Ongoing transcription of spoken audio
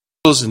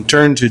And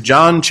turn to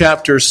John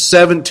chapter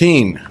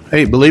 17.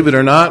 Hey, believe it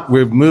or not,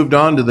 we've moved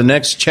on to the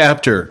next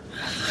chapter.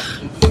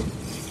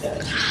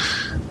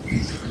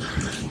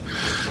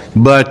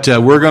 But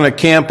we're going to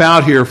camp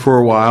out here for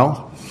a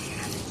while.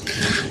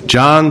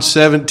 John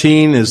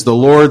 17 is the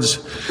Lord's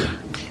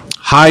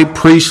high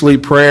priestly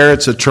prayer.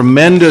 It's a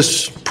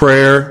tremendous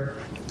prayer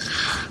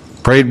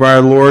prayed by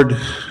our Lord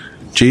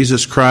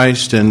Jesus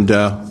Christ, and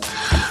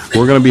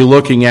we're going to be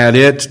looking at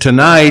it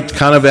tonight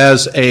kind of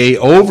as an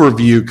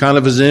overview, kind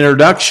of as an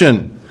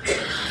introduction.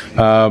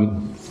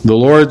 The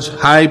Lord's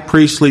high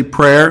priestly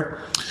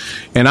prayer.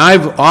 And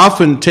I've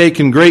often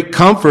taken great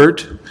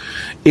comfort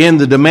in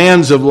the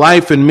demands of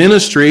life and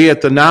ministry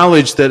at the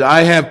knowledge that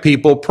I have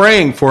people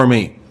praying for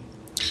me.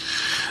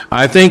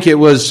 I think it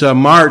was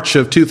March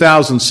of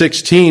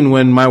 2016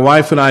 when my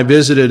wife and I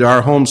visited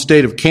our home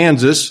state of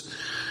Kansas.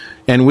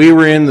 And we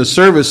were in the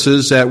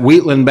services at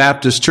Wheatland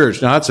Baptist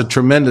Church. Now, that's a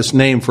tremendous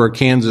name for a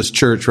Kansas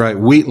church, right?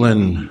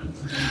 Wheatland.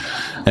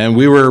 And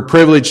we were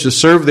privileged to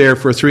serve there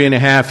for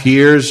 3.5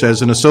 years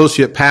as an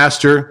associate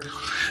pastor.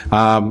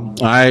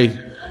 The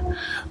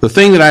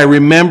thing that I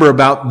remember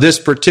about this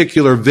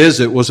particular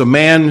visit was a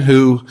man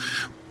who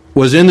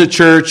was in the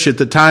church at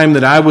the time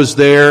that I was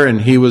there,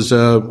 and he was,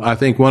 I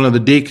think, one of the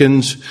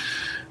deacons.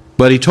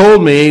 But he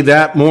told me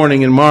that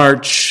morning in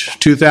March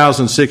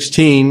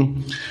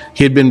 2016,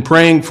 he had been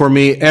praying for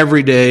me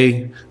every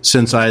day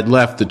since I had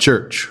left the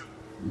church.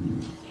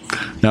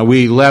 Now,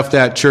 we left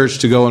that church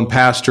to go and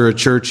pastor a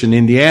church in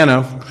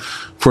Indiana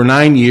for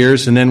 9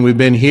 years, and then we've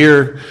been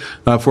here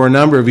for a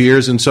number of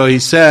years. And so he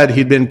said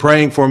he'd been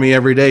praying for me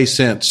every day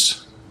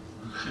since.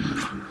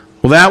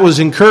 Well, that was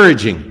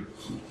encouraging.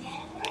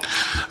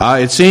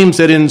 It seems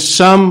that in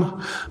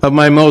some of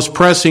my most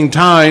pressing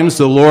times,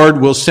 the Lord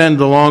will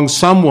send along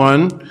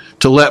someone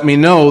to let me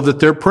know that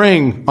they're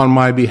praying on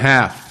my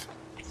behalf.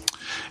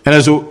 And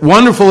as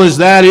wonderful as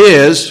that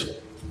is,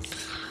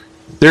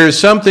 there is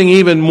something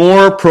even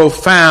more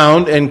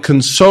profound and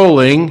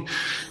consoling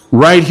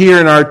right here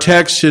in our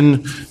text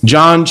in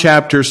John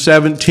chapter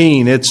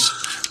 17.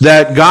 It's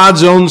that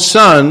God's own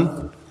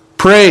Son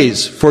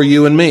prays for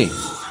you and me.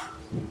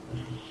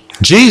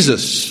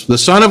 Jesus, the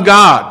Son of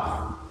God,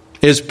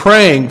 is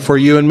praying for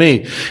you and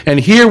me. And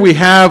here we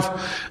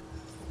have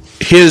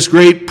his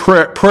great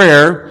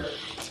prayer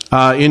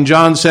in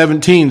John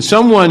 17.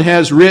 Someone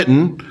has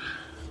written,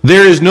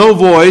 "There is no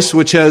voice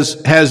which has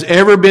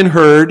ever been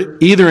heard,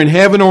 either in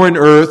heaven or in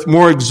earth,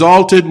 more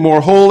exalted,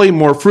 more holy,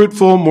 more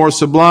fruitful, more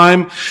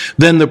sublime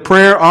than the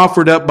prayer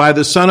offered up by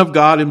the Son of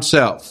God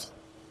himself."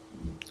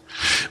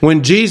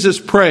 When Jesus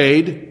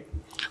prayed,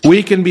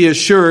 we can be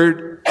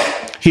assured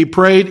he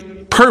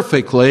prayed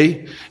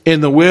perfectly in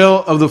the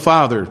will of the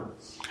Father.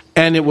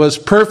 And it was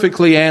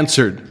perfectly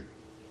answered.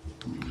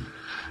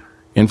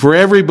 And for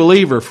every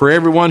believer, for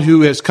everyone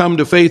who has come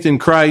to faith in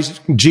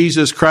Christ,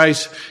 Jesus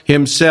Christ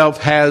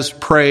himself has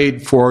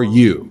prayed for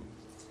you.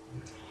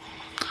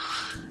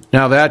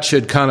 Now that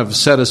should kind of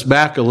set us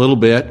back a little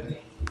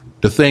bit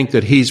to think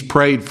that he's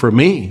prayed for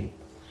me,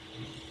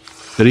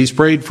 that he's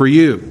prayed for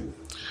you.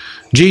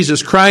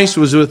 Jesus Christ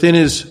was within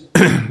his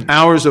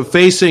hours of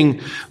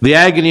facing the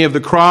agony of the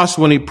cross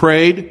when he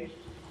prayed.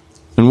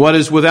 And what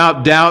is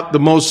without doubt the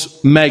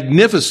most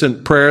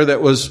magnificent prayer that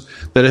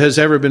has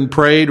ever been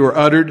prayed or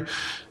uttered.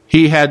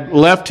 He had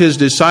left his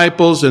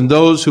disciples and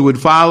those who would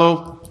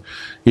follow.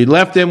 He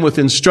left them with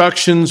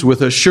instructions,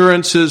 with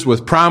assurances,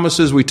 with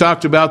promises. We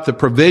talked about the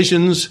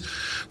provisions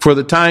for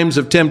the times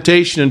of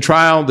temptation and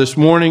trial this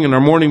morning in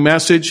our morning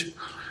message.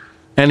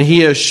 And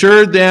he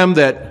assured them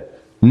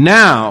that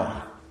now,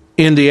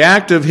 in the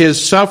act of his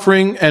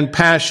suffering and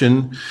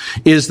passion,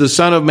 is the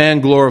Son of Man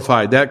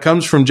glorified. That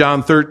comes from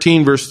John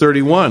 13, verse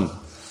 31.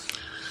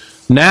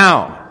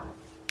 Now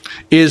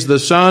is the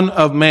Son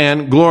of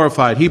Man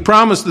glorified. He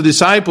promised the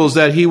disciples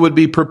that he would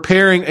be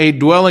preparing a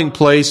dwelling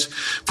place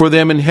for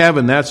them in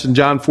heaven. That's in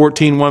John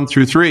 14, 1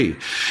 through 3.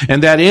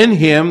 And that in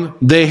him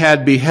they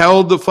had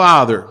beheld the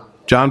Father.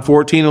 John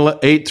 14,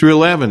 8 through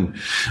 11.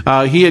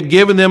 He had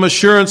given them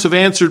assurance of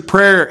answered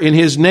prayer in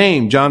his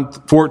name. John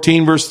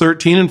 14, verse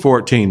 13 and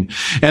 14.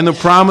 And the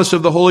promise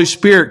of the Holy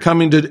Spirit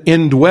coming to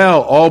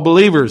indwell all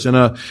believers. And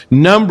a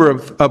number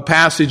of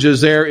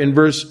passages there in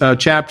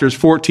chapters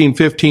 14,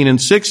 15,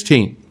 and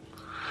 16.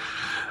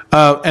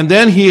 And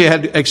then he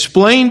had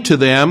explained to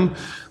them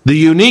the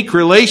unique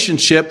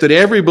relationship that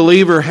every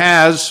believer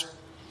has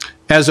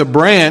as a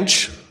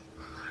branch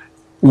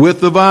with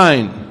the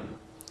vine.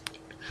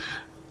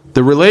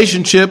 The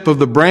relationship of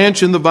the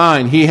branch and the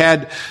vine. He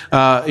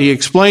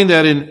explained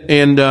that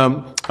in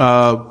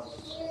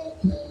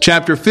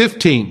chapter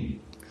 15.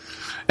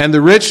 And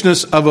the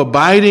richness of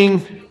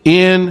abiding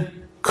in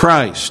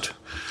Christ.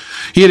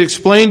 He had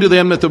explained to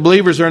them that the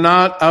believers are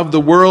not of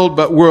the world,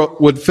 but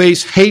would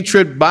face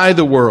hatred by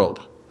the world.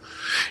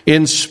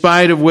 In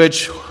spite of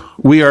which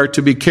we are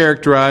to be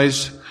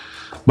characterized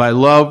by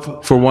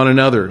love for one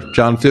another.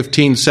 John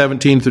 15,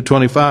 17 through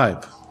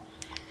 25.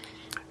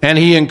 And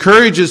he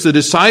encourages the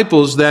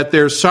disciples that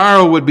their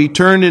sorrow would be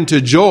turned into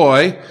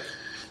joy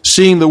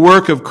seeing the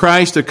work of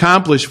Christ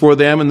accomplished for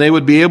them, and they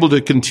would be able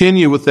to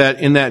continue with that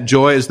in that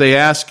joy as they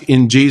ask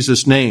in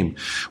Jesus' name.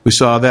 We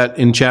saw that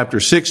in chapter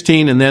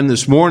 16, and then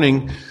this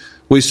morning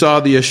we saw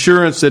the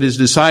assurance that his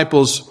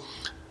disciples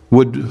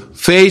would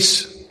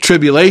face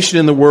tribulation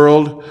in the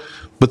world,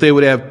 but they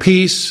would have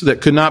peace that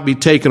could not be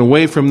taken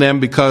away from them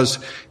because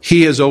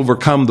he has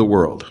overcome the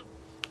world.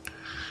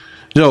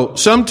 So,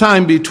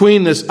 sometime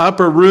between this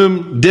upper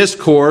room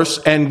discourse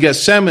and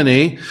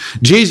Gethsemane,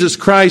 Jesus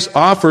Christ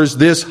offers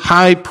this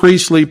high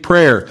priestly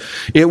prayer.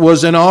 It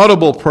was an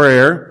audible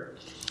prayer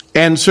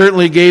and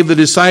certainly gave the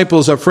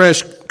disciples a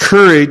fresh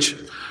courage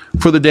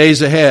for the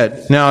days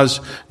ahead. Now,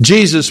 as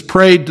Jesus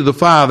prayed to the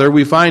Father,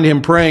 we find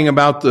him praying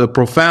about the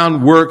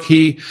profound work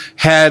he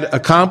had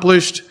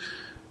accomplished,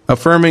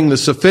 affirming the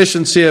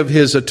sufficiency of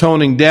his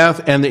atoning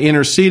death and the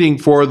interceding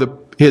for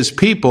his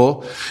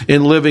people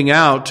in living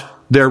out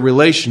their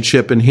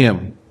relationship in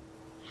him.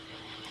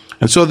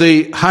 And so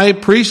the high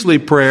priestly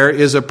prayer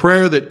is a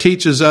prayer that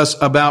teaches us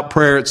about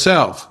prayer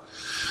itself,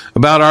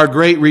 about our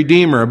great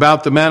Redeemer,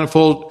 about the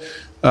manifold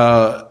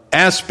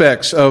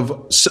aspects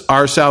of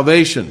our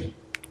salvation.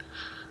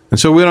 And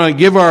so we want to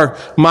give our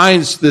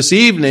minds this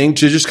evening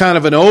to just kind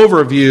of an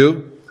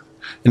overview,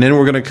 and then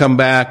we're going to come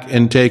back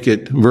and take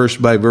it verse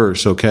by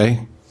verse,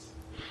 okay?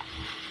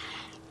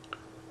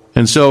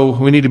 And so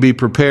we need to be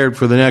prepared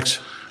for the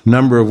next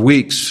number of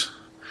weeks.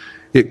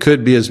 It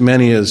could be as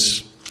many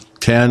as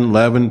 10,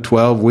 11,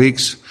 12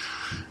 weeks.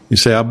 You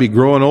say, I'll be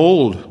growing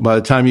old by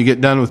the time you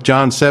get done with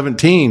John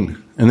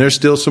 17, and there's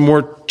still some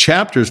more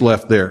chapters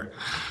left there.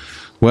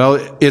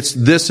 Well, it's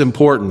this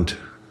important,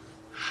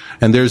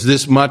 and there's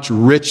this much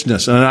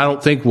richness, and I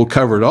don't think we'll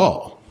cover it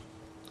all.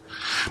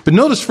 But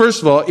notice,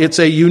 first of all, it's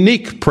a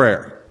unique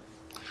prayer.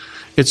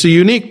 It's a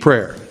unique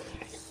prayer.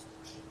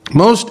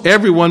 Most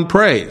everyone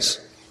prays.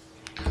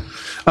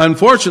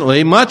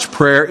 Unfortunately, much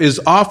prayer is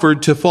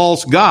offered to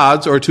false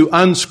gods or to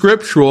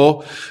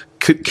unscriptural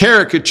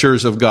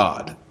caricatures of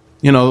God.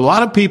 You know, a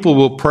lot of people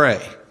will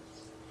pray,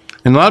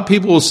 and a lot of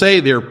people will say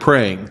they're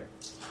praying.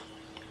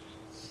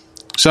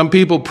 Some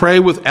people pray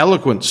with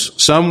eloquence,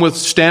 some with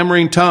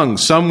stammering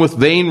tongues, some with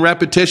vain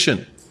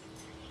repetition.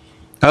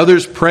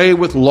 Others pray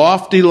with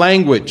lofty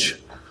language,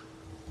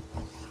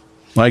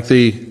 like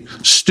the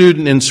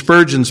student in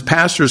Spurgeon's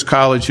pastor's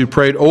college who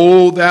prayed,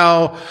 "O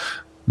thou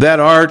that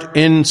art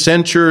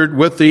incensured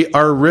with the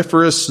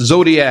auriferous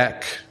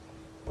zodiac."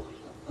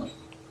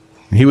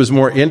 He was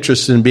more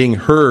interested in being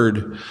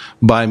heard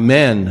by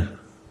men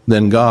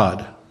than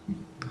God.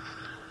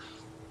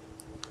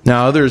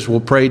 Now others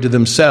will pray to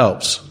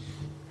themselves.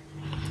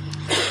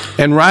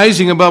 And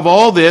rising above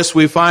all this,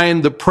 we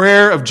find the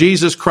prayer of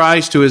Jesus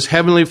Christ to his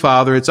heavenly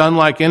Father. It's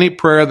unlike any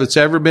prayer that's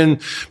ever been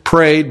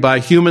prayed by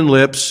human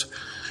lips,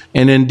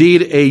 and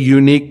indeed a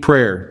unique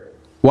prayer.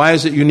 Why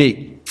is it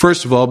unique?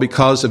 First of all,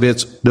 because of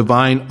its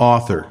divine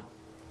author.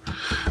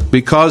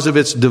 Because of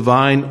its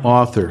divine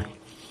author.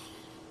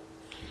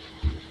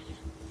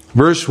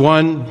 Verse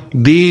 1,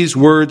 these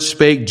words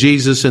spake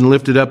Jesus and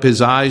lifted up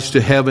his eyes to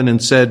heaven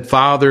and said,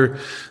 Father,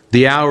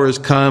 the hour is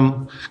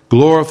come.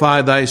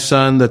 Glorify thy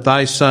Son, that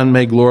thy Son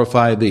may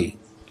glorify thee.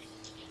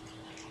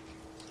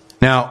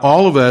 Now,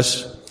 all of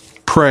us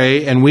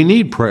pray, and we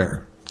need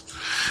prayer.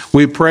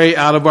 We pray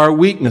out of our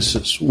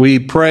weaknesses. We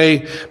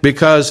pray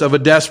because of a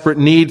desperate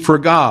need for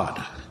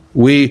God.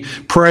 We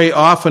pray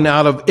often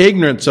out of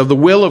ignorance of the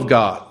will of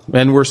God,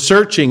 and we're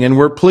searching and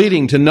we're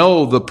pleading to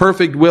know the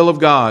perfect will of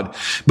God.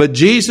 But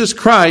Jesus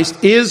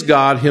Christ is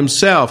God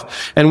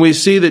himself, and we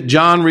see that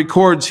John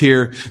records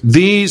here,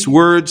 these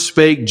words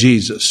spake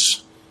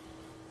Jesus.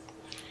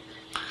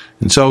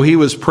 And so he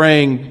was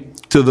praying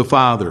to the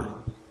Father,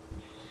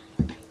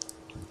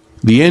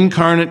 the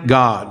incarnate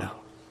God,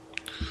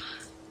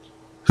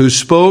 who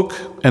spoke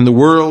and the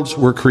worlds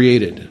were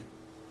created,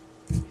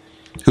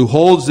 who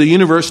holds the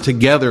universe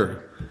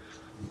together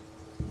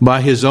by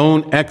his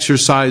own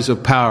exercise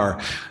of power,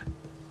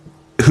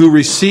 who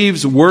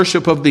receives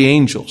worship of the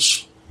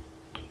angels.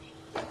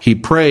 He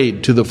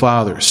prayed to the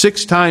Father.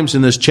 6 times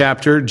in this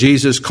chapter,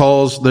 Jesus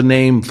calls the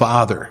name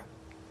Father.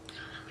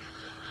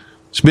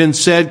 It's been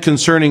said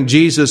concerning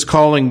Jesus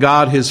calling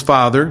God his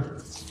Father.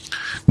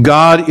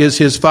 God is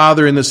his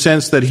Father in the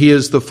sense that he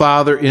is the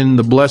Father in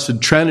the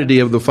blessed Trinity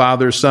of the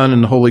Father, Son,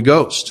 and Holy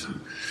Ghost.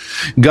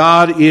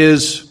 God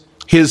is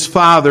his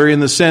Father in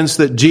the sense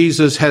that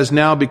Jesus has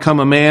now become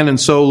a man, and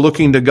so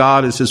looking to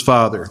God as his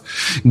Father.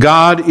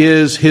 God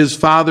is his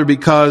Father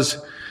because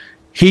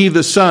he,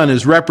 the Son,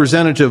 is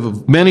representative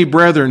of many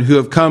brethren who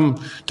have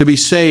come to be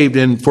saved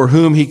and for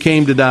whom he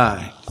came to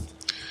die.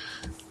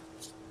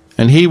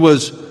 And he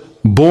was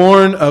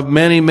born of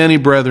many, many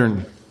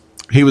brethren.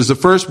 He was the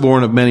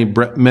firstborn of many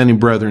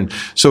brethren.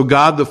 So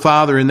God the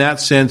Father, in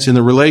that sense, in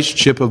the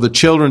relationship of the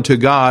children to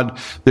God,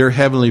 their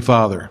heavenly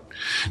Father.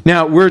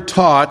 Now, we're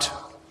taught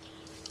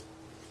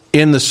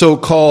in the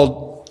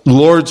so-called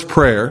Lord's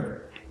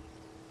Prayer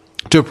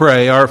to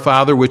pray, Our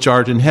Father which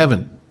art in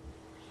heaven.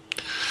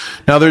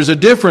 Now, there's a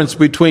difference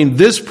between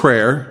this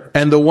prayer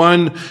and the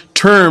one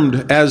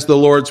termed as the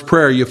Lord's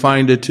Prayer. You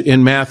find it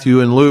in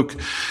Matthew and Luke.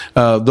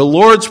 The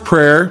Lord's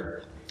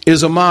Prayer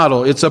is a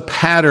model. It's a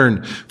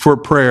pattern for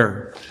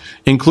prayer,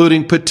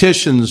 including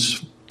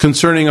petitions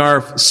concerning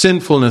our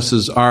sinfulness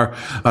and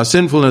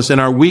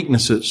our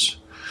weaknesses.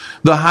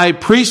 The high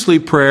priestly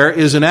prayer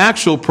is an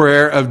actual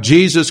prayer of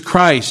Jesus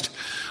Christ,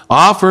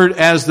 offered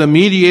as the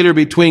mediator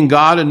between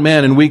God and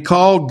men. And we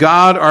call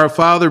God our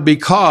Father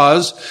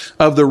because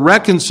of the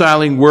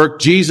reconciling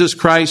work Jesus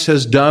Christ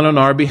has done on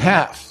our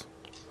behalf.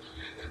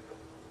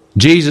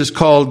 Jesus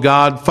called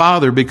God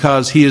Father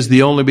because he is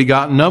the only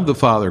begotten of the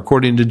Father,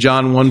 according to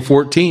John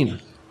 1:14.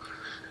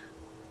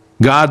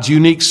 God's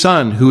unique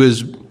Son, who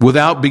is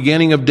without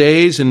beginning of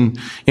days and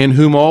in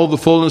whom all the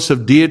fullness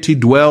of deity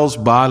dwells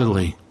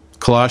bodily,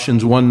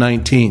 Colossians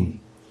 1:19.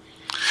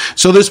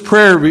 So this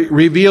prayer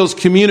reveals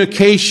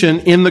communication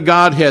in the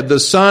Godhead, the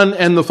Son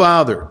and the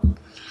Father.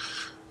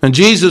 And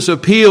Jesus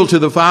appealed to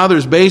the Father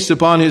based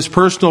upon his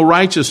personal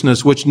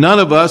righteousness, which none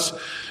of us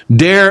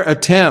dare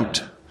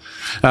attempt.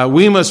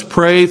 We must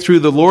pray through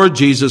the Lord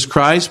Jesus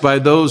Christ, by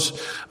those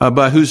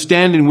by whose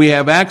standing we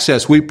have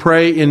access. We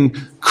pray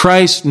in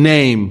Christ's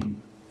name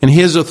and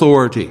his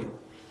authority.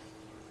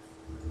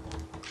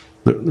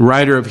 The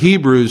writer of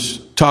Hebrews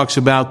talks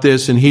about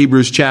this in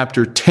Hebrews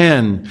chapter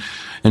 10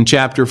 and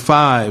chapter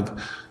 5.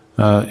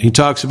 He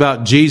talks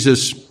about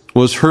Jesus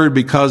was heard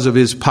because of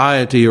his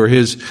piety or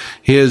his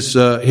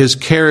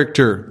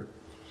character,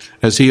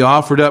 as he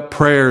offered up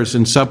prayers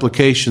and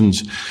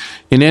supplications.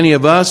 In any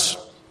of us,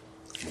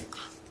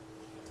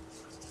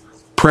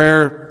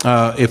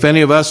 if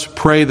any of us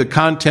pray the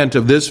content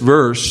of this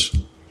verse,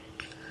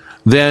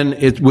 then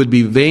it would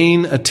be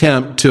vain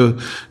attempt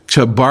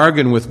to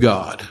bargain with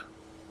God.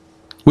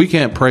 We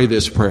can't pray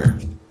this prayer.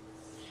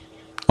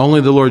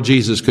 Only the Lord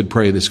Jesus could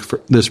pray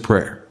this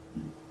prayer.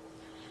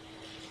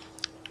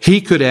 He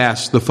could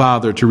ask the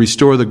Father to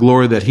restore the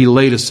glory that he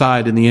laid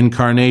aside in the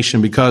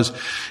incarnation, because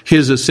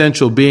his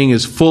essential being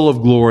is full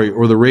of glory,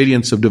 or the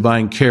radiance of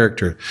divine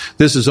character.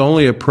 This is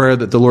only a prayer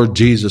that the Lord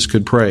Jesus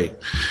could pray.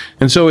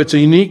 And so it's a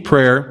unique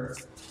prayer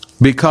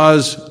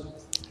because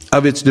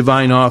of its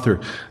divine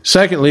author.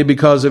 Secondly,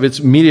 because of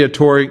its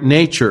mediatory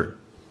nature.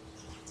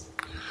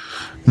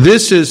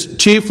 This is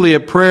chiefly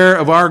a prayer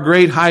of our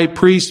great high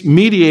priest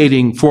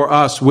mediating for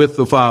us with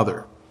the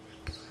Father.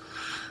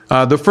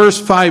 The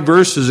first 5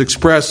 verses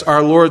express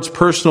our Lord's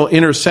personal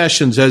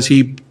intercessions as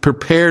he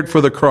prepared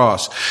for the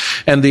cross.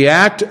 And the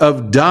act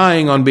of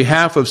dying on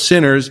behalf of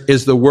sinners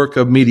is the work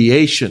of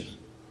mediation.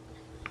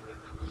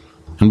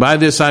 And by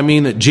this I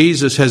mean that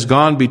Jesus has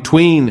gone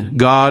between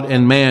God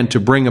and man to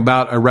bring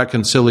about a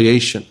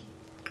reconciliation.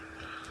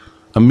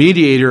 A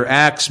mediator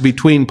acts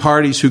between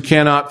parties who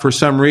cannot, for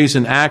some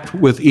reason, act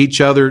with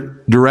each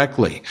other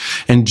directly.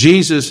 And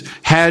Jesus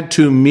had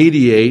to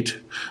mediate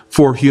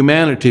for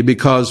humanity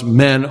because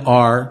men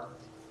are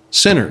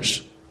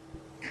sinners.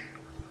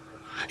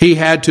 He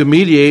had to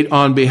mediate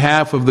on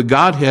behalf of the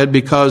Godhead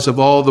because of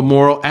all the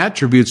moral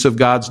attributes of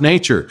God's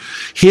nature.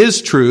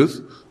 His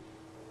truth,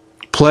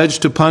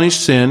 pledged to punish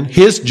sin,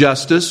 his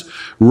justice,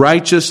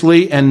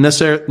 righteously and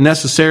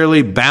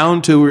necessarily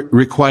bound to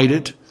requite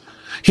it,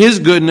 his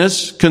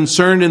goodness,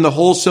 concerned in the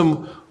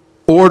wholesome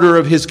order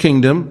of his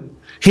kingdom,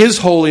 his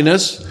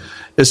holiness,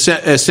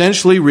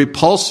 essentially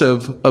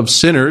repulsive of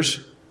sinners.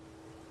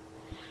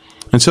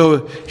 And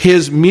so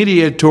his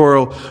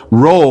mediatorial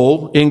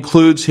role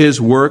includes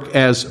his work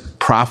as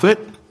prophet.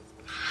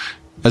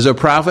 As a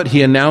prophet,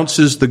 he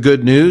announces the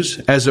good news.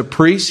 As a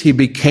priest, he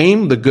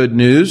became the good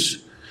news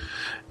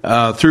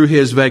through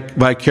his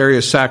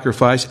vicarious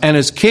sacrifice. And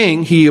as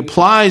king, he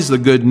applies the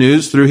good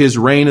news through his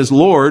reign as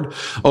Lord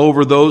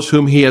over those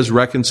whom he has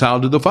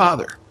reconciled to the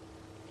Father.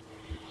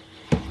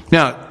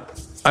 Now,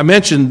 I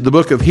mentioned the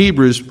book of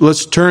Hebrews.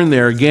 Let's turn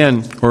there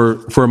again,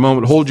 or for a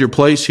moment, hold your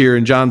place here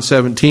in John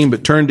 17,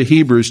 but turn to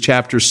Hebrews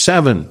chapter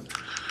 7.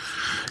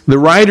 The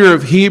writer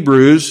of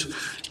Hebrews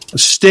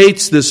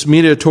states this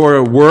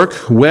mediatorial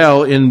work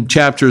well in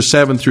chapters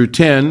 7 through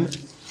 10.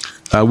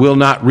 I will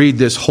not read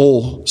this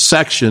whole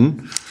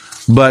section,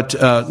 but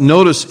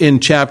notice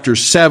in chapter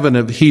 7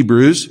 of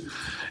Hebrews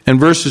and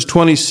verses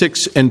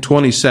 26 and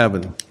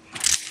 27.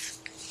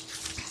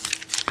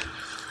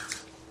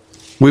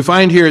 We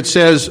find here it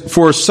says,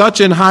 "For such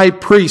an high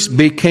priest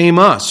became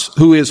us,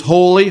 who is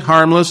holy,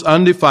 harmless,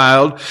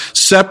 undefiled,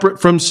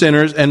 separate from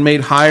sinners, and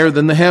made higher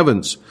than the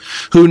heavens,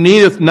 who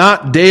needeth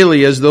not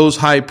daily as those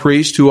high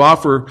priests who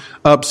offer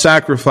up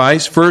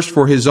sacrifice, first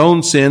for his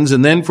own sins,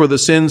 and then for the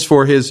sins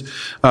for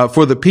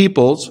the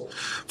people's.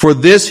 For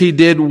this he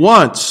did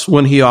once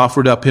when he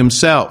offered up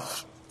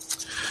himself."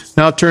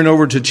 Now turn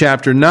over to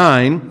chapter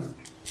 9.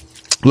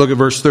 Look at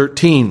verse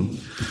 13.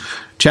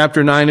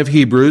 Chapter 9 of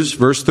Hebrews,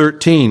 verse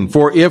 13.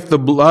 "For if the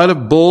blood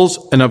of bulls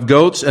and of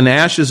goats and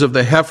ashes of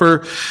the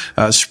heifer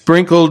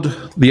sprinkled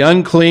the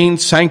unclean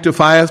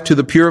sanctifieth to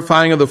the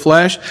purifying of the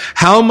flesh,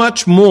 how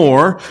much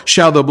more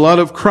shall the blood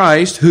of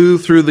Christ, who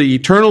through the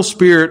eternal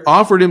Spirit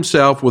offered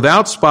himself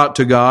without spot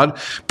to God,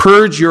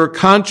 purge your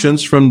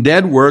conscience from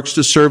dead works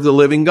to serve the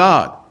living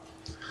God?"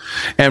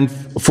 And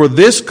for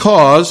this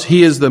cause,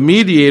 he is the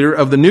mediator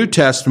of the New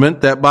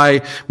Testament, that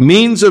by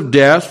means of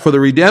death, for the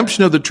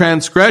redemption of the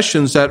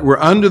transgressions that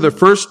were under the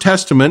first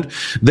testament,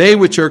 they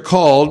which are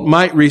called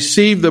might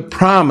receive the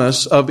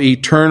promise of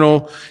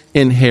eternal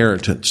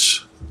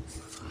inheritance.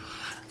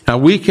 Now,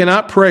 we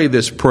cannot pray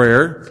this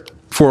prayer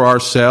for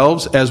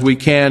ourselves as we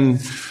can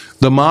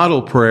the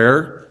model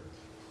prayer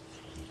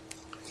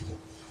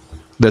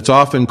that's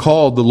often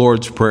called the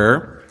Lord's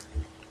Prayer.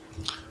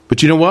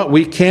 But you know what?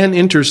 We can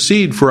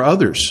intercede for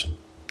others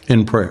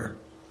in prayer.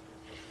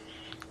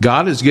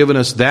 God has given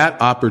us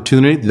that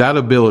opportunity, that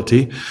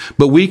ability,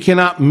 but we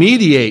cannot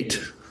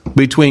mediate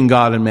between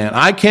God and man.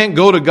 I can't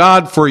go to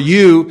God for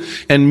you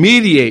and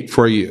mediate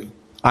for you.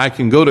 I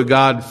can go to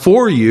God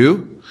for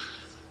you,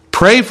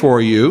 pray for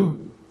you.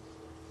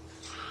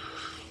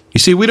 You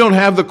see, we don't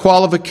have the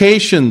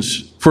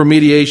qualifications for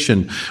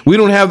mediation. We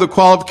don't have the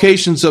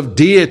qualifications of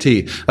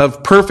deity,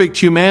 of perfect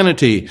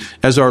humanity,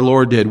 as our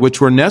Lord did, which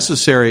were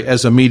necessary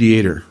as a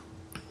mediator.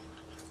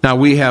 Now,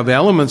 we have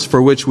elements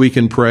for which we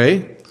can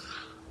pray.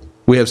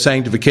 We have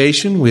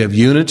sanctification, we have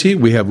unity,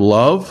 we have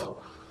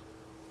love,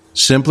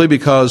 simply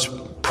because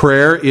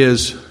prayer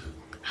is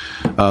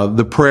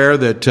the prayer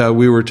that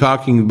we were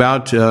talking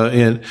about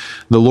in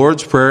the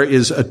Lord's Prayer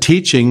is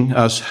teaching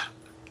us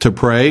to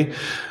pray.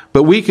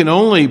 But we can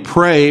only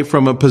pray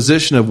from a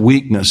position of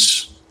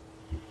weakness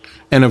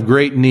and of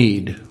great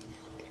need.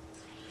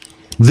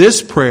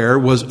 This prayer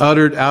was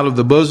uttered out of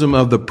the bosom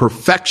of the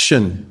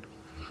perfection,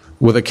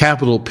 with a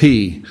capital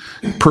P,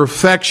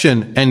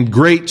 perfection and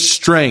great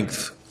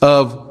strength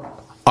of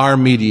our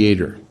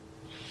mediator.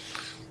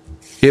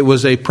 It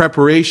was a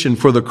preparation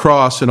for the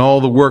cross and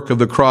all the work of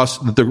the cross,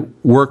 the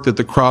work that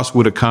the cross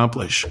would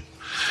accomplish.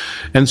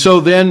 And so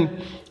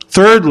then,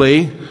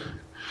 thirdly,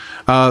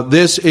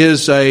 this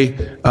is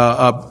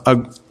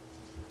a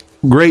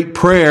great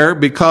prayer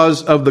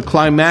because of the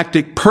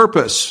climactic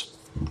purpose.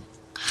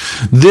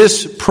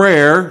 This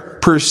prayer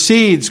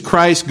precedes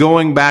Christ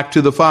going back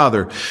to the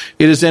Father.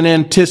 It is an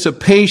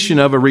anticipation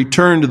of a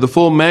return to the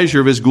full measure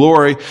of His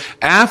glory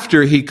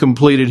after He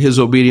completed His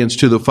obedience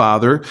to the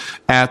Father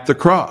at the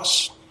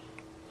cross.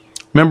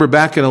 Remember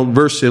back in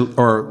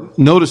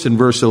notice in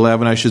verse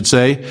 11, I should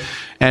say,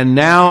 and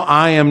now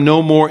I am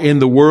no more in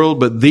the world,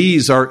 but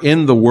these are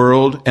in the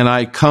world, and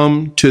I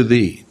come to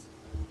thee.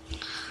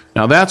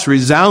 Now that's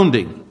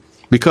resounding,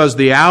 because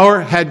the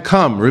hour had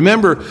come.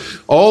 Remember,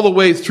 all the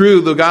way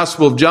through the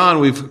Gospel of John,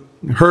 we've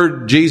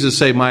heard Jesus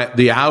say,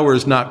 the hour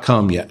is not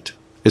come yet.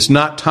 It's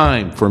not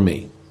time for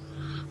me.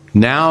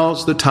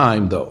 Now's the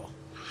time, though.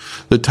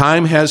 The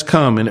time has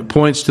come, and it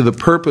points to the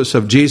purpose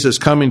of Jesus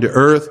coming to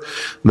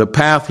earth, the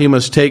path He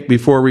must take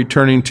before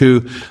returning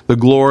to the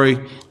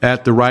glory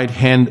at the right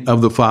hand of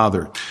the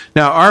Father.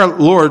 Now, our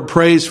Lord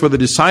prays for the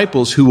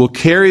disciples who will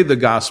carry the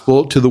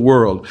gospel to the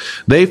world.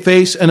 They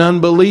face an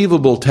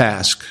unbelievable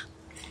task.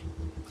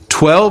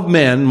 12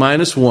 men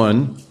minus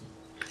one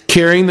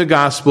carrying the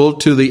gospel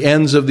to the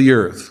ends of the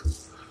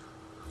earth.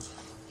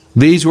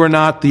 These were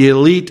not the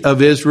elite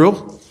of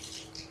Israel.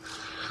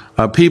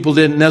 People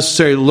didn't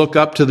necessarily look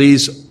up to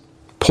these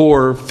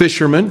poor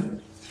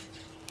fishermen,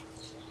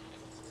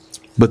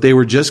 but they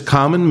were just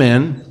common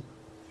men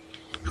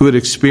who had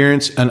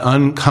experienced an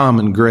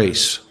uncommon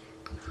grace.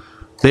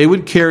 They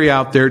would carry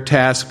out their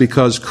task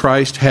because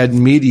Christ had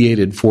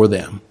mediated for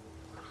them.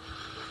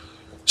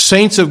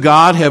 Saints of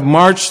God have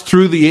marched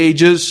through the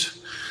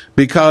ages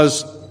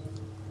because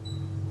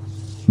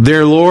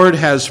their Lord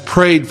has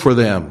prayed for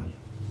them.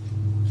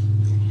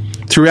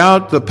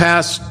 Throughout the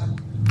past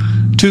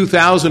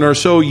 2,000 or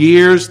so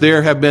years,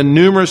 there have been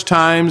numerous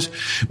times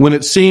when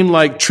it seemed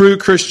like true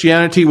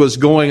Christianity was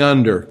going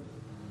under.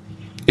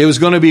 It was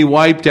going to be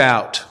wiped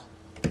out.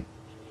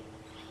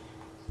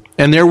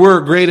 And there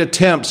were great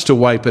attempts to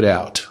wipe it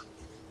out.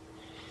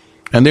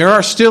 And there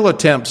are still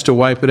attempts to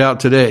wipe it out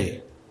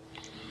today.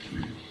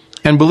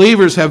 And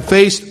believers have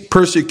faced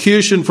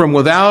persecution from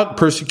without,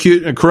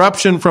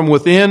 corruption from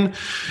within.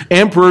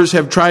 Emperors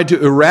have tried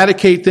to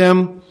eradicate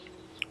them.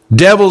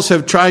 Devils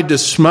have tried to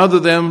smother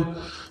them.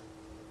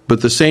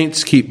 But the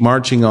saints keep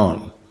marching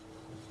on.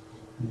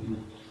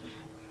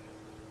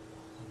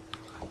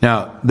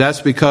 Now, that's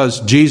because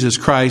Jesus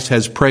Christ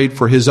has prayed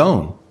for His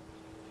own.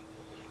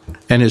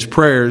 And His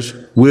prayers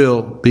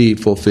will be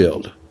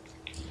fulfilled.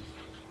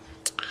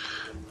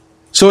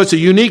 So it's a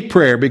unique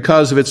prayer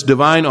because of its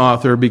divine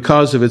author,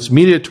 because of its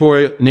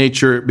mediatory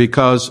nature,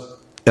 because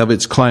of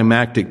its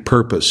climactic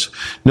purpose.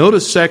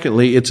 Notice,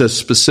 secondly, it's a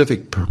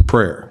specific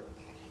prayer.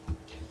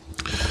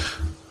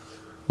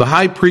 The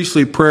high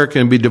priestly prayer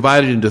can be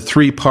divided into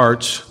three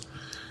parts.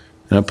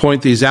 And I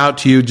point these out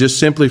to you just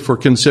simply for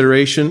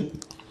consideration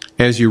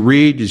as you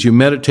read, as you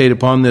meditate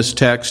upon this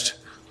text.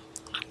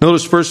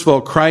 Notice, first of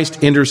all,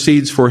 Christ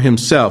intercedes for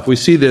Himself. We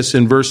see this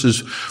in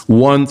verses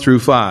 1 through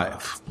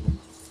 5.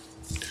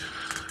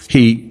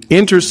 He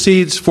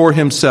intercedes for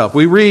Himself.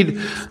 We read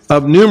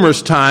of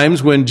numerous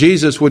times when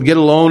Jesus would get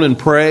alone and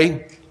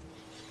pray.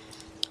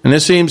 And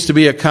this seems to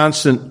be a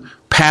constant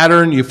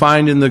pattern you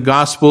find in the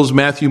Gospels,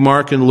 Matthew,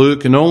 Mark, and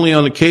Luke, and only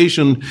on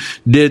occasion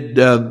did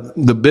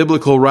the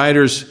biblical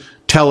writers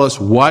tell us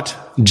what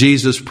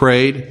Jesus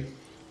prayed.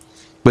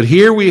 But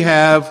here we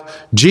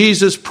have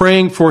Jesus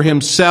praying for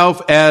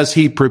himself as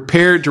he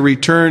prepared to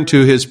return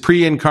to his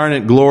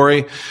pre-incarnate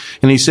glory.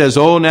 And he says,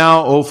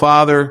 now, O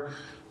Father,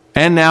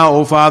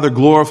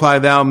 glorify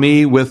thou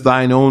me with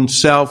thine own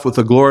self, with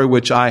the glory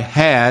which I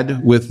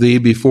had with thee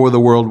before the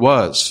world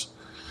was.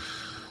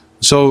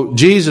 So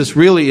Jesus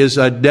really is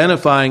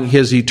identifying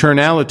his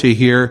eternality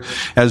here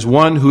as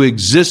one who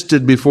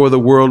existed before the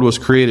world was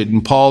created.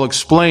 And Paul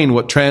explained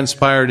what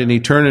transpired in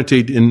eternity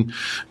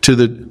into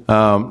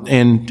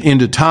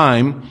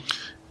time,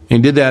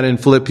 and did that in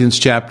Philippians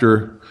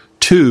chapter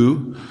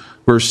 2,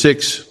 verse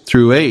 6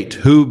 through 8.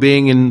 Who,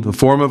 being in the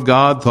form of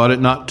God, thought it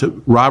not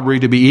robbery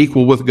to be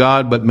equal with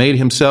God, but made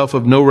himself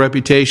of no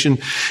reputation,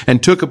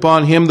 and took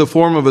upon him the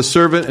form of a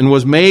servant, and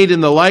was made in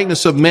the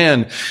likeness of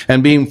men.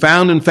 And being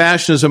found in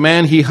fashion as a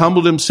man, he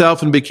humbled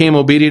himself and became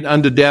obedient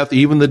unto death,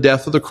 even the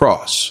death of the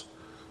cross.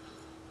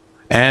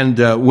 And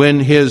when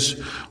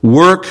his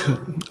work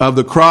of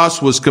the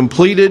cross was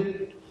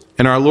completed,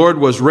 and our Lord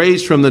was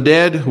raised from the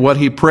dead, what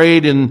he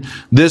prayed in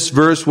this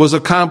verse was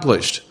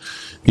accomplished.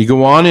 You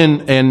go on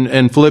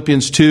in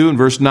Philippians 2 and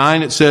verse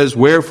 9, it says,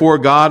 Wherefore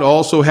God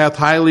also hath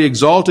highly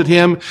exalted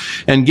him,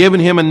 and given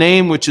him a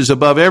name which is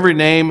above every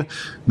name,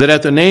 that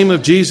at the name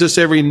of Jesus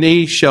every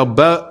knee shall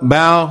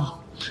bow,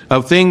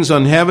 of things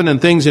on heaven and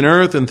things in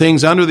earth and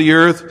things under the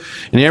earth,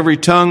 and every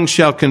tongue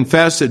shall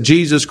confess that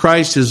Jesus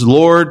Christ is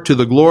Lord, to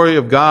the glory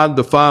of God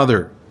the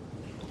Father.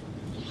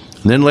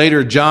 And then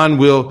later John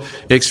will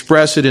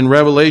express it in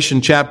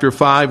Revelation chapter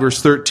 5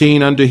 verse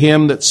 13, Unto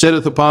him that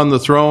sitteth upon the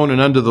throne and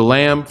unto the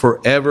Lamb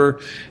forever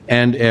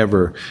and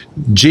ever.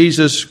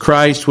 Jesus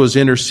Christ was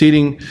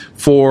interceding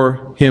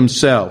for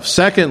himself.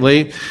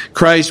 Secondly,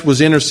 Christ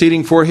was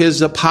interceding for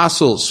his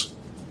apostles.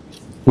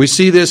 We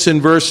see this in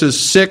verses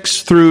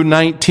 6 through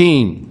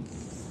 19.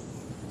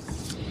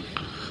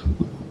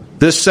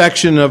 This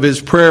section of his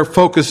prayer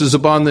focuses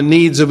upon the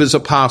needs of his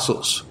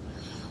apostles.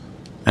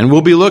 And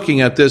we'll be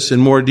looking at this in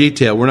more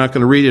detail. We're not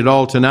going to read it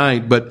all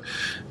tonight, but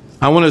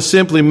I want to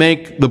simply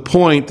make the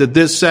point that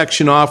this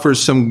section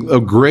offers some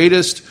of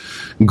greatest,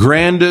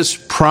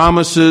 grandest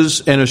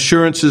promises and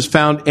assurances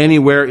found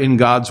anywhere in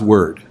God's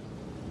Word.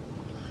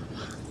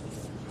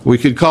 We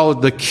could call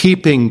it the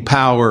keeping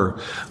power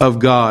of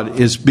God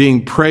is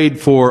being prayed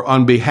for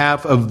on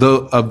behalf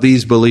of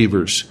these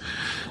believers,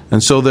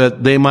 and so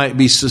that they might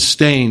be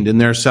sustained in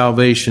their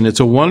salvation.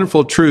 It's a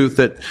wonderful truth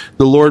that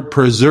the Lord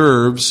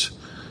preserves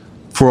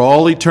for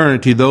all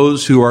eternity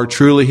those who are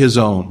truly his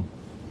own.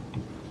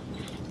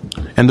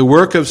 And the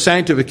work of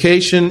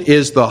sanctification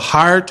is the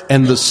heart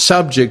and the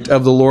subject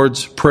of the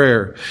Lord's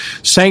Prayer.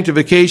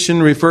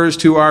 Sanctification refers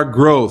to our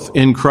growth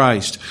in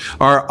Christ,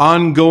 our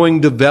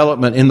ongoing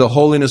development in the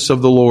holiness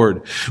of the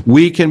Lord.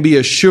 We can be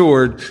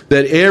assured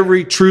that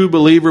every true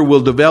believer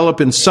will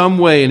develop in some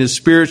way in his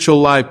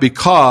spiritual life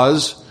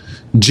because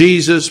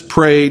Jesus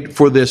prayed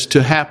for this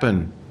to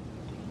happen.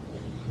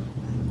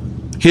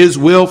 His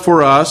will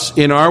for us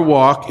in our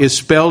walk is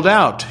spelled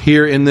out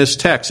here in this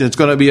text. And it's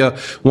going to be a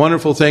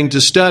wonderful thing to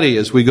study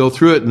as we go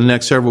through it in the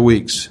next several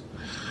weeks.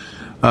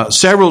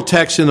 Several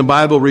texts in the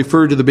Bible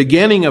refer to the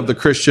beginning of the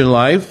Christian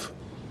life.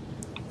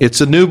 It's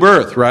a new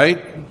birth,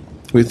 right?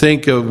 We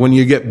think of when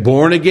you get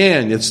born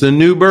again, it's the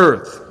new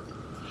birth.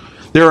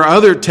 There are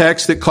other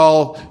texts that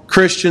call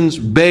Christians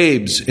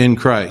babes in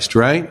Christ,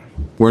 right?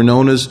 We're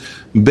known as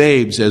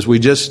babes as we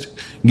just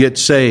get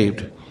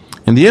saved.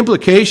 And the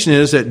implication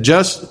is that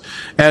just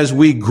as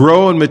we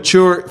grow and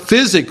mature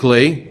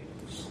physically,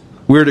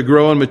 we're to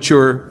grow and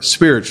mature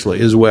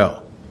spiritually as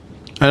well.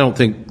 I don't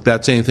think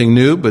that's anything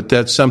new, but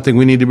that's something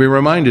we need to be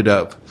reminded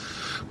of.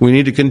 We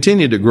need to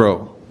continue to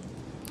grow.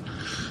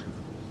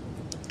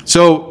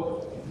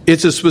 So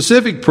it's a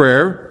specific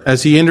prayer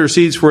as he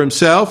intercedes for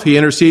himself, he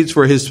intercedes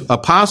for his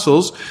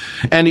apostles,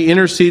 and he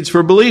intercedes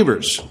for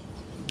believers.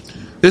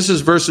 This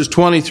is verses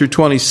 20 through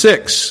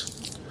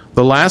 26.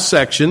 The last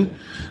section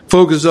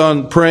focuses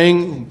on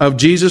praying of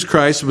Jesus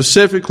Christ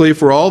specifically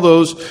for all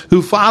those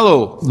who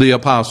follow the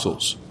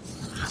apostles.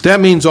 That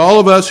means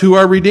all of us who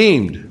are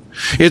redeemed.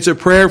 It's a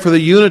prayer for the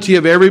unity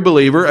of every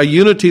believer, a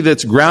unity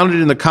that's grounded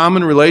in the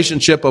common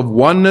relationship of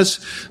oneness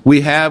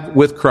we have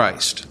with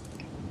Christ.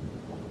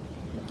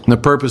 And the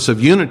purpose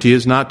of unity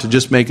is not to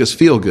just make us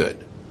feel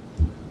good.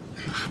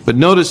 But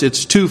notice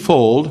it's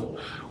twofold.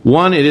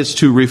 One, it is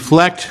to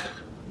reflect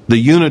the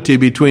unity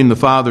between the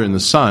Father and the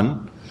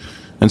Son,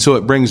 and so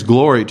it brings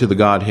glory to the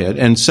Godhead.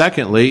 And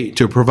secondly,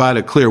 to provide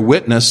a clear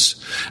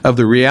witness of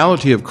the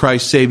reality of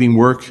Christ's saving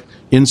work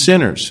in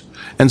sinners.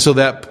 And so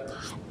that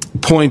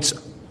points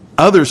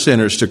other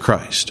sinners to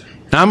Christ.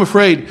 Now, I'm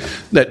afraid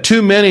that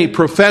too many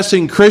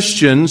professing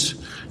Christians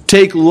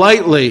take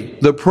lightly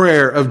the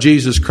prayer of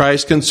Jesus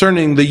Christ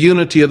concerning the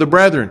unity of the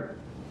brethren,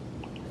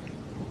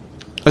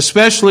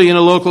 especially in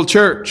a local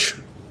church.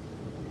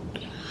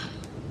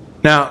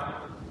 Now,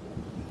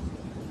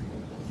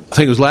 I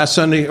think it was last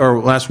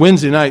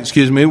Wednesday night,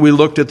 we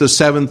looked at the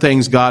 7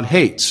 things God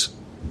hates.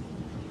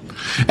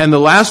 And the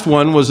last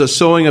one was a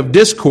sowing of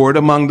discord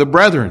among the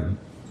brethren.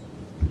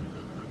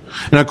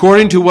 And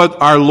according to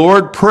what our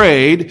Lord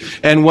prayed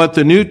and what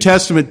the New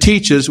Testament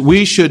teaches,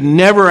 we should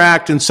never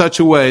act in such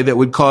a way that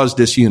would cause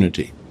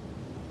disunity.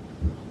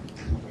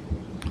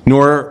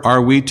 Nor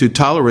are we to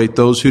tolerate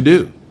those who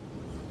do.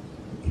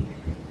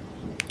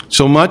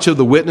 So much of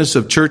the witness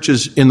of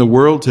churches in the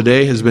world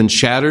today has been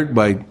shattered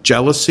by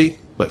jealousy,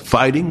 by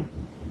fighting,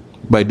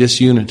 by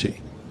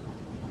disunity.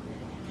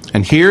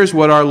 And here's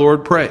what our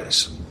Lord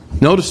prays.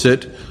 Notice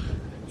it.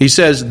 He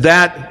says,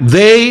 that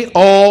they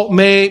all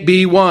may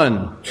be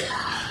one.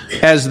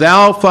 As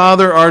thou,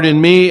 Father, art in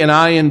me and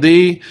I in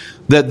thee,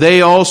 that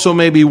they also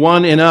may be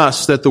one in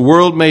us, that the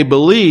world may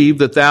believe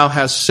that thou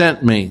hast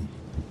sent me.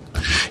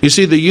 You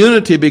see, the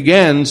unity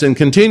begins and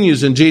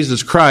continues in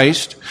Jesus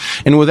Christ,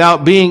 and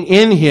without being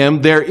in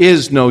Him, there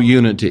is no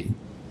unity.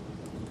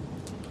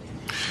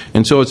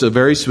 And so it's a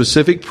very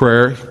specific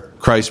prayer.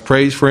 Christ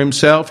prays for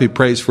Himself, He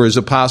prays for His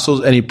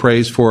apostles, and He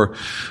prays for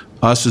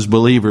us as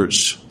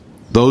believers,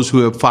 those who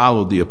have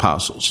followed the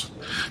apostles.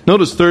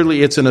 Notice,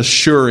 thirdly, it's an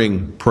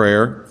assuring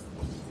prayer.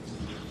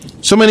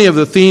 So many of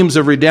the themes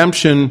of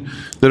redemption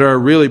that are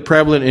really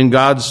prevalent in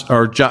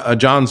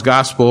John's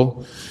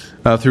Gospel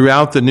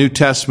throughout the New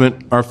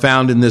Testament are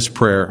found in this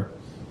prayer.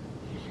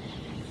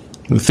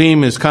 The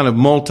theme is kind of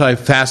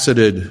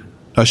multifaceted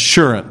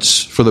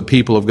assurance for the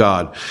people of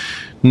God.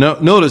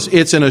 Notice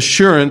it's an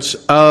assurance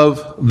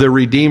of the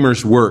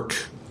Redeemer's work.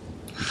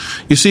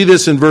 You see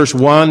this in verse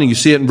 1, and you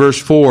see it in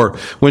verse 4.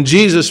 When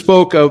Jesus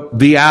spoke of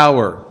the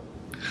hour,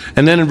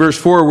 and then in verse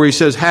 4 where He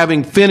says,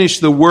 having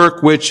finished the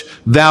work which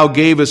thou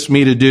gavest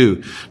me to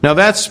do. Now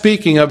that's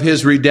speaking of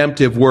His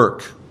redemptive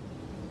work.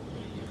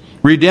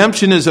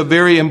 Redemption is a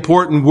very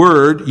important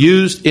word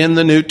used in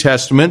the New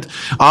Testament,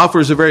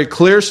 offers a very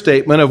clear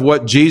statement of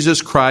what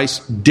Jesus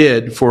Christ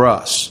did for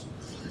us.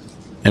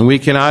 And we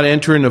cannot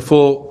enter into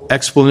full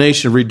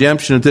explanation of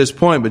redemption at this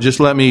point, but just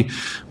let me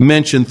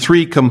mention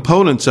three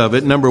components of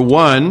it. Number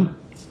one,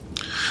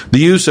 the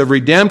use of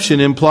redemption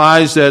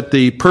implies that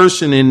the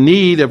person in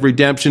need of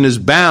redemption is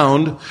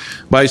bound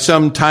by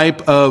some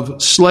type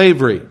of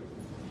slavery.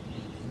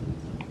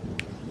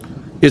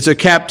 It's a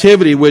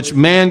captivity which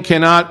man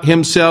cannot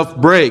himself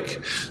break,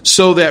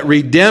 so that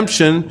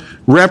redemption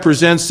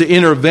represents the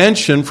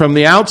intervention from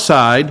the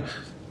outside,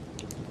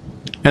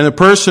 and the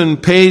person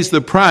pays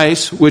the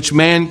price which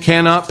man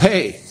cannot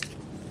pay.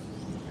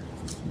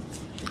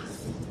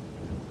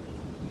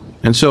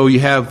 And so you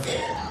have,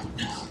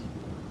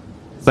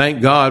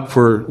 thank God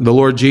for the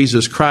Lord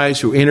Jesus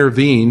Christ who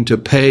intervened to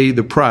pay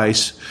the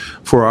price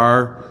for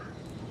our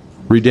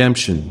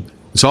redemption.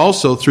 It's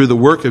also through the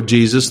work of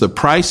Jesus, the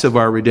price of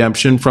our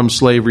redemption from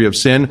slavery of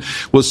sin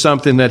was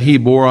something that He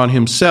bore on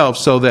Himself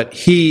so that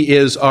He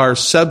is our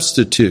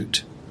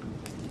substitute.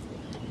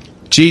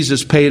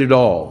 Jesus paid it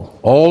all.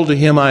 All to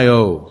Him I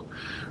owe.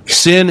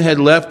 Sin had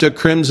left a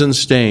crimson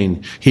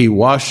stain. He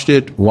washed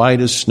it white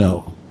as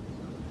snow.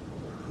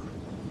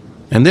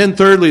 And then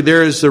thirdly,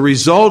 there is the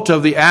result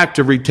of the act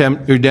of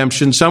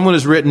redemption. Someone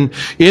has written,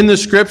 in the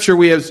Scripture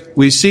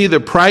we see the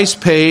price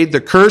paid, the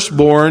curse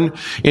borne,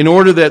 in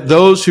order that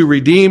those who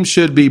redeem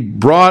should be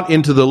brought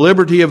into the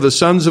liberty of the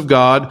sons of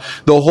God.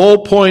 The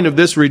whole point of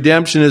this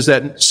redemption is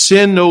that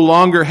sin no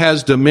longer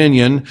has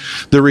dominion.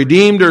 The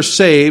redeemed are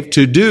saved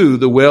to do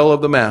the will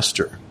of the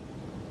Master.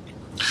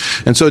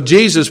 And so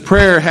Jesus'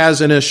 prayer has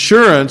an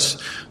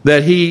assurance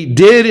that He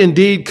did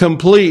indeed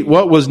complete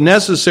what was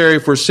necessary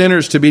for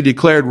sinners to be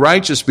declared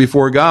righteous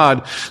before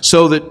God,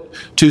 so that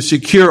to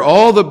secure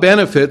all the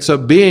benefits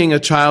of being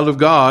a child of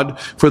God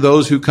for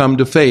those who come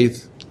to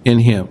faith in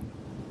Him.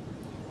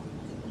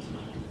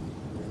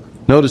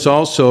 Notice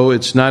also,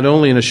 it's not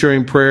only an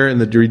assuring prayer in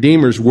the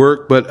Redeemer's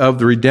work, but of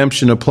the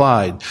redemption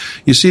applied.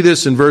 You see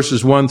this in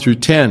verses 1 through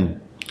 10.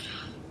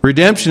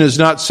 Redemption is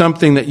not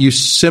something that you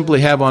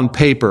simply have on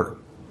paper.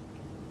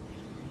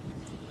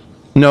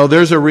 No,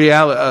 there's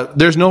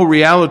no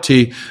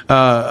reality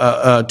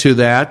to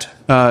that.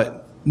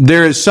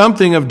 There is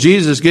something of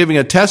Jesus giving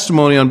a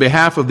testimony on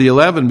behalf of the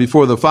 11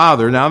 before the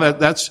Father. Now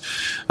that's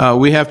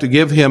we have to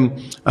give Him.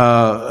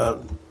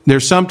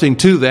 There's something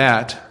to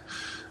that.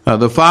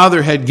 The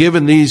Father had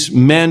given these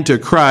men to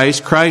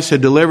Christ. Christ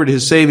had delivered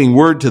His saving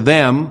word to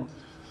them.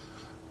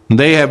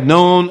 They have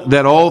known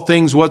that all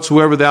things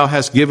whatsoever Thou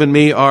hast given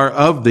me are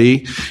of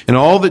Thee, and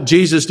all that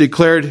Jesus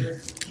declared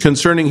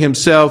concerning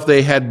Himself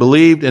they had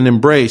believed and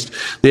embraced.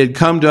 They had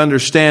come to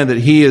understand that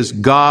He is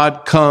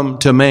God come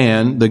to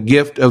man, the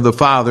gift of the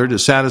Father to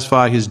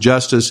satisfy His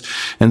justice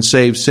and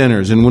save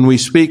sinners. And when we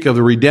speak of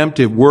the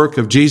redemptive work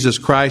of Jesus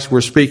Christ,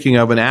 we're speaking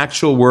of an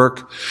actual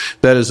work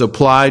that is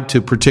applied to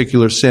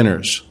particular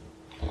sinners.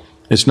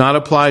 It's not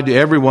applied to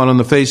everyone on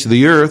the face of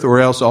the earth,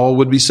 or else all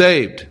would be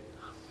saved.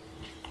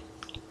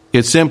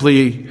 It's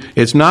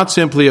not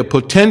simply a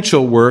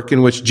potential work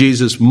in which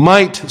Jesus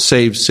might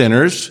save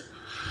sinners.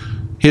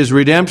 His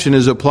redemption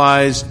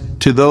applies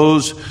to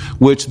those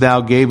which Thou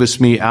gavest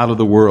me out of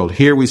the world.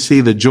 Here we see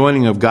the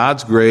joining of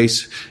God's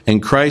grace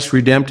and Christ's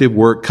redemptive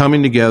work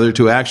coming together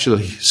to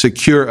actually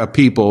secure a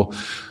people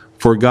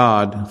for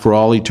God for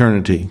all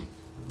eternity.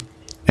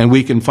 And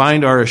we can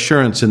find our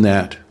assurance in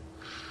that.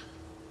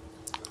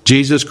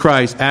 Jesus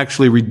Christ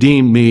actually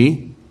redeemed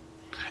me,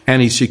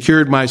 and He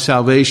secured my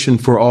salvation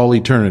for all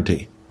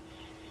eternity.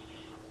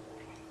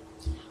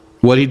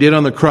 What He did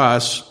on the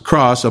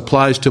cross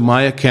applies to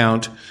my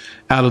account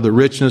out of the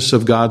richness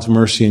of God's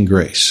mercy and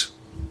grace.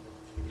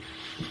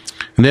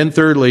 And then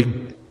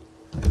thirdly,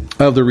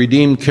 of the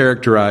redeemed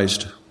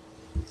characterized.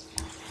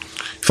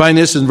 Find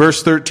this in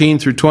verse 13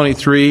 through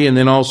 23, and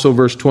then also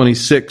verse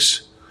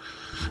 26.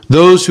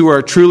 Those who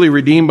are truly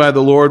redeemed by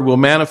the Lord will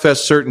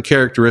manifest certain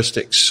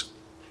characteristics.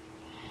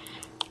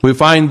 We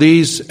find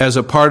these as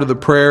a part of the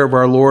prayer of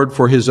our Lord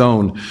for His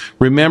own.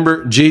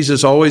 Remember,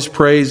 Jesus always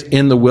prays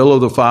in the will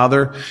of the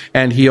Father,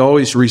 and He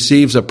always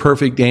receives a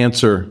perfect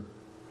answer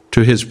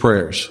to His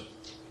prayers.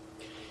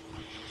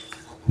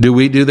 Do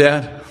we do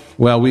that?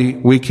 Well,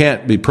 we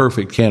can't be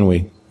perfect, can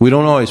we? We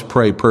don't always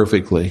pray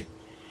perfectly.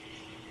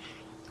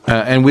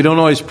 And we don't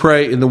always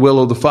pray in the will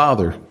of the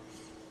Father.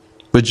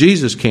 But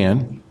Jesus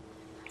can.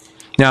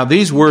 Now,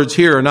 these words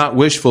here are not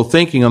wishful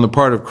thinking on the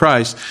part of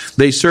Christ.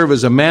 They serve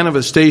as a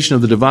manifestation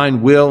of the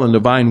divine will and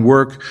divine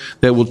work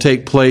that will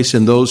take place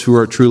in those who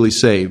are truly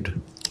saved.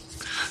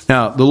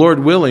 Now, the Lord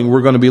willing,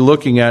 we're going to be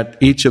looking at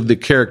each of the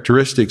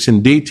characteristics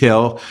in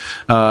detail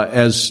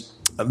as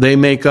they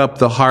make up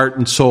the heart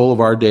and soul of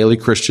our daily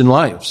Christian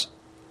lives.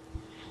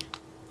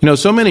 You know,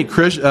 so many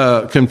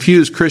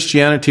confuse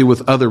Christianity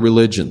with other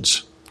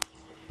religions.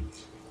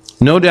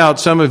 No doubt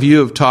some of you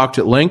have talked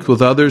at length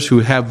with others who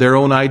have their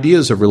own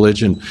ideas of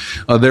religion,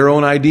 their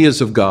own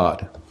ideas of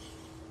God.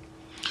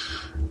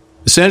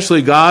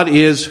 Essentially, God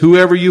is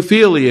whoever you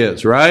feel He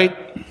is, right?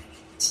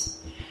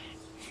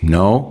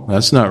 No,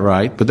 that's not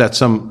right, but that's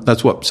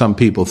what some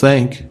people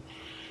think.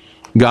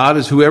 God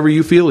is whoever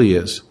you feel He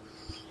is.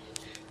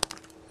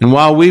 And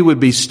while we would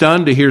be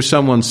stunned to hear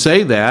someone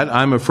say that,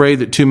 I'm afraid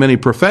that too many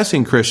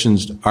professing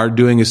Christians are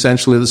doing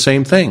essentially the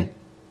same thing.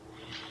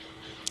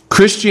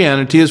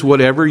 Christianity is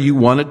whatever you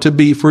want it to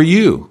be for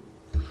you.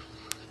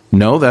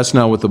 No, that's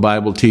not what the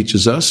Bible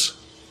teaches us.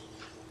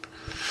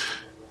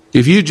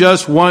 If you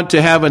just want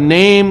to have a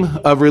name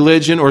of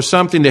religion or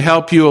something to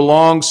help you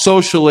along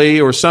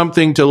socially or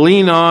something to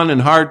lean on in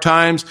hard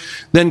times,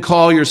 then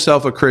call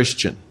yourself a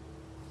Christian.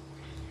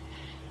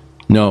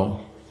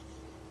 No.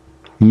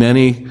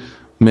 Many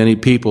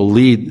people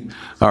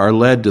are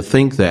led to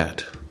think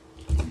that.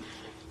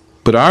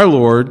 But our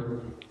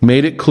Lord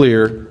made it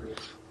clear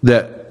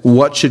that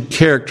what should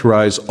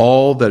characterize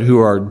all that who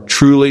are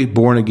truly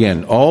born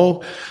again.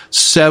 All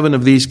 7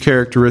 of these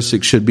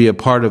characteristics should be a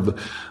part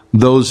of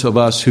those of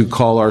us who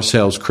call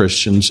ourselves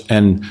Christians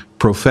and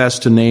profess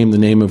to name the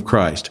name of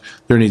Christ.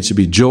 There needs to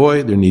be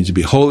joy, there needs to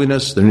be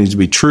holiness, there needs to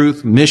be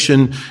truth,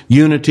 mission,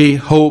 unity,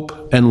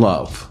 hope, and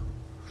love.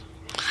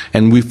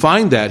 And we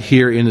find that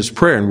here in His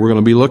prayer, and we're going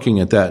to be looking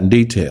at that in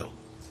detail.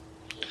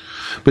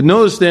 But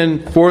notice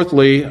then,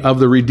 fourthly, of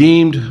the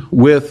redeemed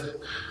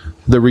with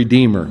the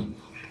Redeemer.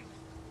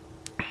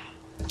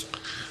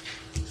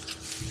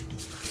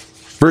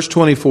 Verse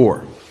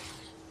 24.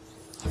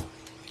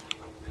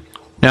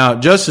 Now,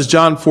 just as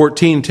John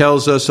 14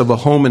 tells us of a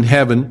home in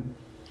heaven,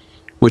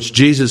 which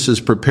Jesus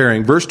is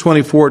preparing, verse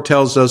 24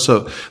 tells us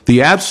of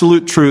the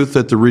absolute truth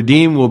that the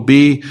redeemed will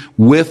be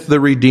with the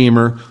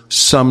Redeemer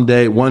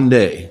someday, one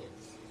day.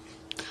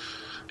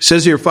 It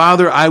says here,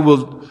 Father, I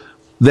will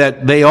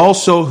that they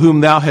also whom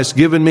thou hast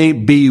given me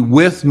be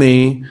with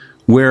me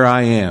where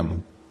I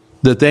am,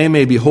 that they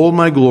may behold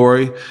my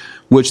glory,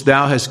 which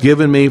thou hast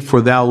given me,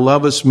 for thou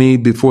lovest me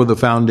before the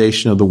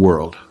foundation of the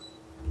world.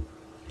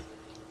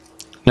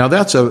 Now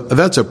that's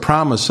a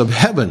promise of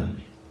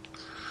heaven.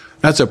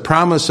 That's a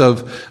promise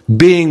of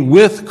being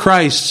with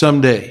Christ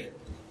someday.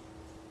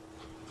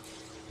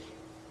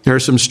 There are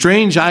some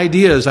strange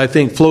ideas, I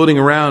think, floating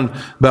around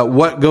about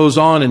what goes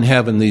on in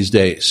heaven these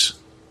days.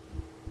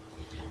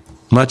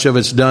 Much of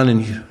it's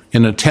done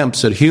in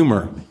attempts at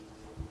humor.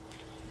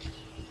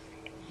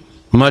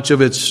 Much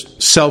of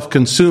it's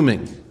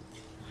self-consuming.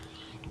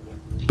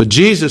 But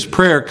Jesus'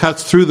 prayer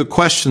cuts through the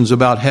questions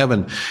about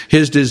heaven.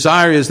 His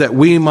desire is that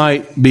we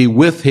might be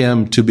with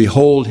Him to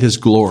behold His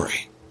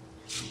glory.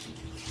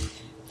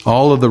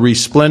 All of the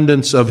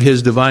resplendence of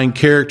His divine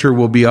character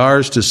will be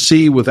ours to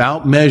see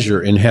without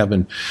measure in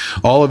heaven.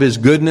 All of His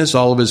goodness,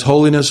 all of His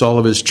holiness, all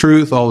of His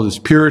truth, all of His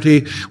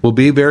purity will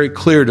be very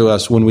clear to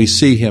us when we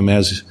see Him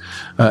as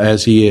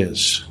He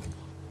is.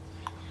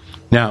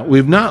 Now,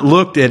 we've not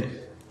looked at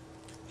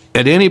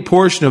any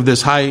portion of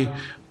this high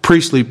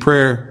priestly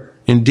prayer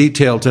in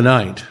detail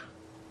tonight.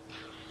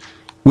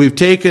 We've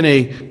taken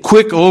a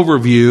quick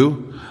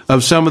overview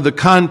of some of the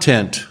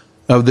content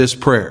of this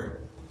prayer.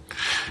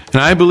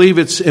 And I believe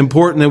it's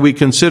important that we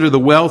consider the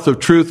wealth of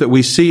truth that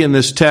we see in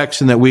this text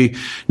and that we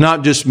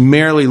not just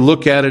merely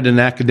look at it in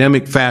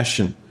academic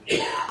fashion.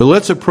 But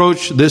let's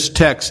approach this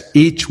text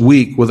each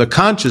week with a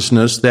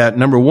consciousness that,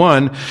 number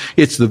one,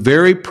 it's the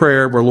very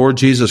prayer of our Lord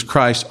Jesus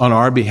Christ on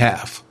our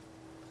behalf.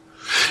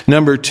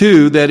 Number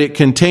 2, that it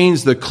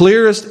contains the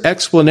clearest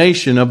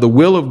explanation of the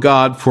will of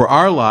God for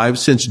our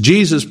lives, since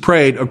Jesus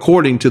prayed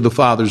according to the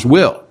Father's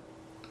will.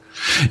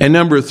 And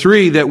number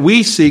 3, that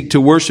we seek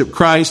to worship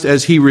Christ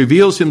as He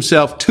reveals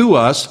Himself to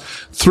us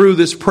through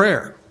this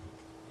prayer.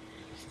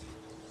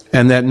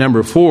 And that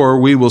number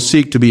 4, we will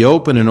seek to be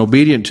open and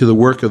obedient to the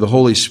work of the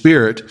Holy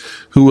Spirit,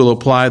 who will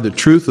apply the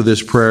truth of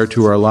this prayer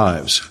to our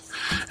lives.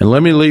 And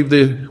let me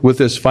leave with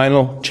this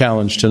final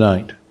challenge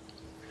tonight.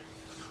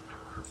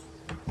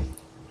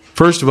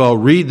 First of all,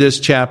 read this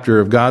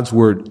chapter of God's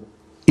Word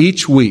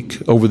each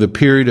week over the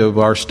period of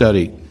our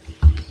study.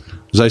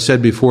 As I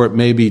said before, it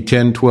may be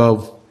 10,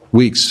 12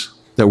 weeks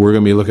that we're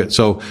going to be looking at.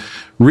 So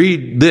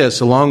read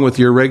this along with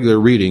your regular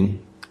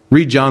reading.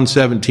 Read John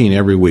 17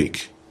 every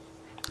week.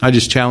 I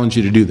just challenge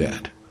you to do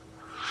that.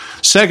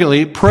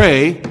 Secondly,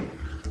 pray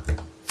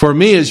for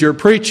me as your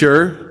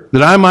preacher,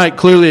 that I might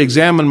clearly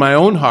examine my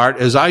own heart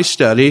as I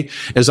study,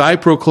 as I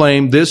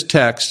proclaim this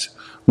text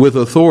with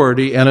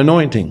authority and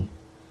anointing.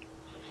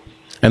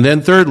 And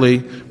then thirdly,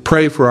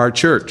 pray for our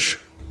church,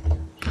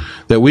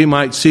 that we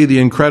might see the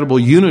incredible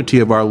unity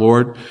of our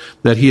Lord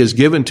that He has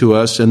given to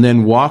us, and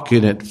then walk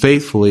in it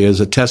faithfully as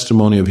a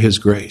testimony of His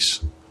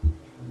grace.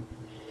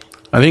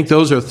 I think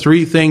those are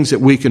 3 things that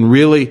we can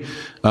really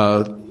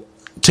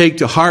take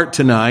to heart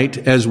tonight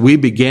as we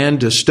began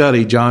to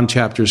study John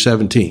chapter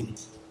 17.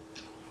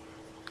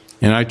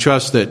 And I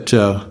trust that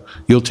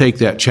you'll take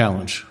that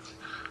challenge.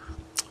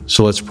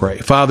 So let's pray.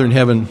 Father in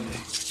heaven,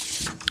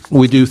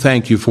 we do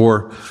thank you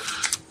for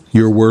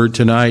your word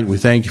tonight. We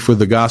thank you for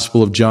the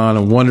Gospel of John,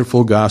 a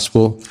wonderful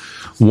gospel,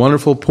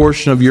 wonderful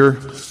portion of your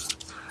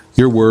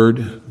word.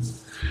 And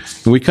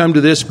we come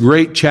to this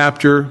great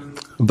chapter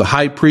of the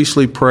high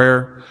priestly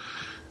prayer,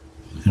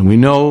 and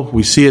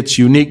we see its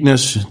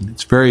uniqueness,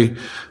 its very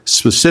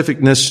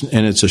specificness,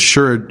 and its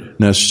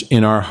assuredness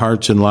in our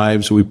hearts and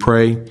lives. We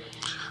pray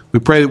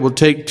that we'll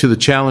take to the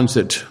challenge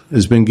that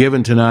has been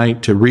given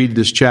tonight to read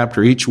this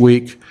chapter each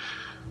week.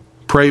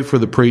 Pray for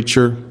the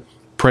preacher,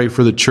 pray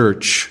for the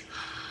church,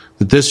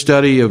 that this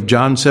study of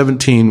John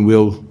 17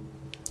 will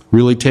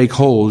really take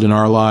hold in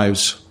our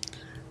lives,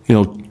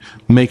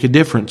 make a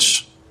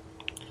difference.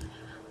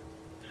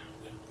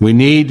 We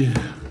need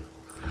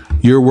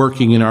your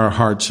working in our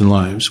hearts and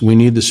lives. We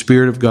need the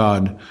Spirit of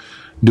God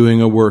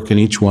doing a work in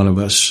each one of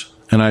us.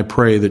 And I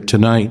pray that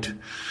tonight,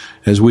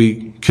 as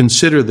we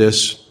consider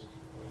this,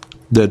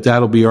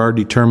 that'll be our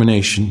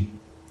determination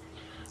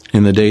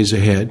in the days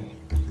ahead.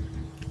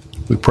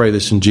 We pray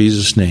this in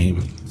Jesus'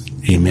 name.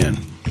 Amen.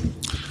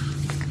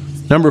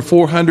 Number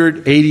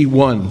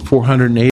 481.